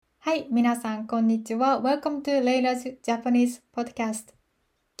はい、皆さん、こんにちは。Welcome to Layla's Japanese Podcast。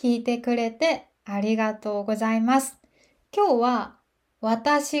聞いてくれてありがとうございます。今日は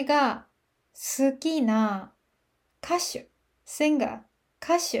私が好きな歌手、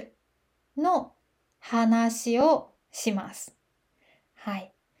歌手の話をします。は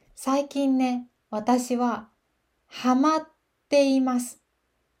い。最近ね、私はハマっています。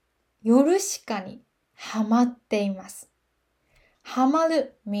ヨルシカにハマっています。ハマ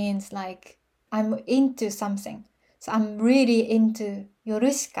る means like I'm into something. So I'm really into ヨ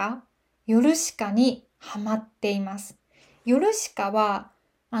ルシカにハマっています。ヨルシカは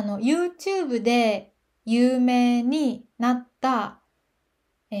YouTube で有名になった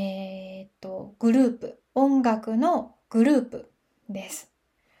グループ、音楽のグループです。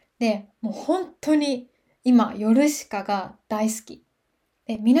で、もう本当に今ヨルシカが大好き。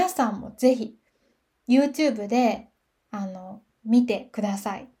で、皆さんもぜひ YouTube で見てくだ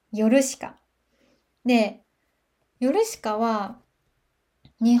さい。ヨルシカ。で、ヨルシカは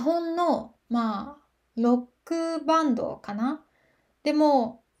日本のロックバンドかな。で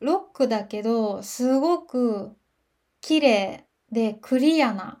もロックだけどすごく綺麗でクリ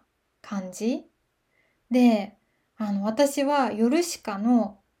アな感じで、私はヨルシカ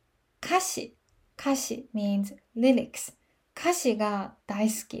の歌詞 means lyrics 歌詞が大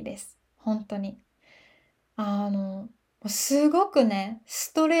好きです。本当に。すごくね、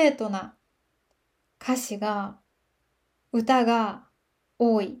ストレートな歌が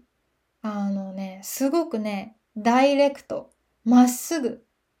多い。すごくね、まっすぐ、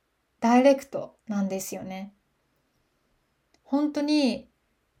ダイレクトなんですよね。本当に、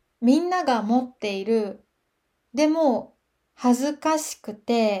みんなが持っている、でも、恥ずかしく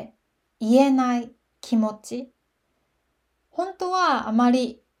て言えない気持ち。本当はあま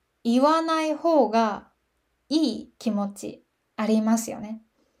り言わない方がいい気持ちありますよね。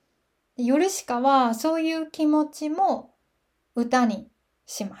ヨルシカはそういう気持ちも歌に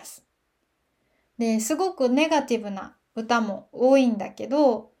します。で、すごくネガティブな歌も多いんだけ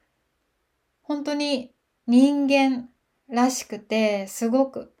ど、本当に人間らしくてすご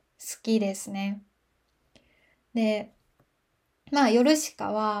く好きですね。で、ヨルシ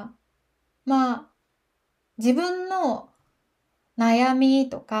カは、自分の悩み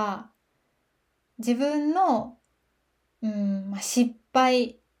とか、自分の、失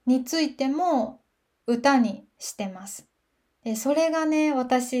敗についても歌にしてます。で、それがね、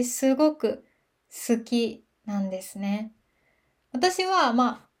私すごく好きなんですね。私は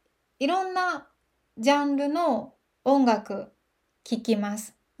いろんなジャンルの音楽聴きま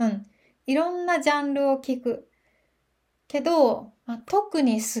す。いろんなジャンルを聴く。けど、特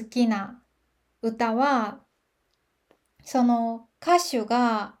に好きな歌は、そのシ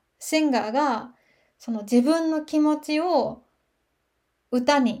ンガーが、その自分の気持ちを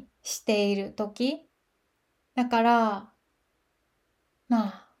歌にしているとき。だから、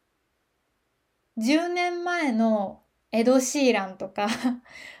10年前のエド・シーランとか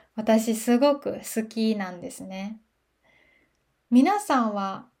私すごく好きなんですね。皆さん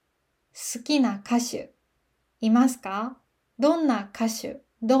は好きな歌手いますか？どんな歌手、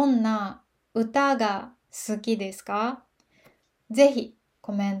どんな歌が好きですか？ぜひ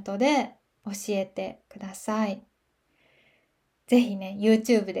コメントで教えてください。ぜひね、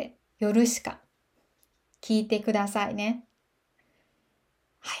YouTube で夜しか聞いてくださいね。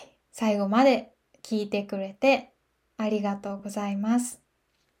はい。最後まで聞いてくれてありがとうございます。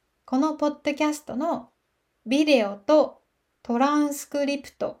このポッドキャストのビデオとトランスクリ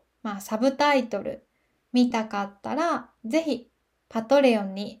プト、サブタイトル見たかったら、ぜひパトレオ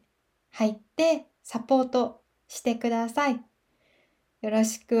ンに入ってサポートしてください。よろ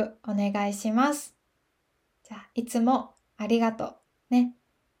しくお願いします。じゃあ、いつもありがとう。ね。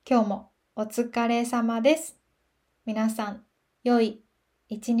今日もお疲れ様です。皆さん、良い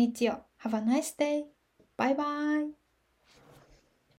一日を。Have a nice day. バイバイ。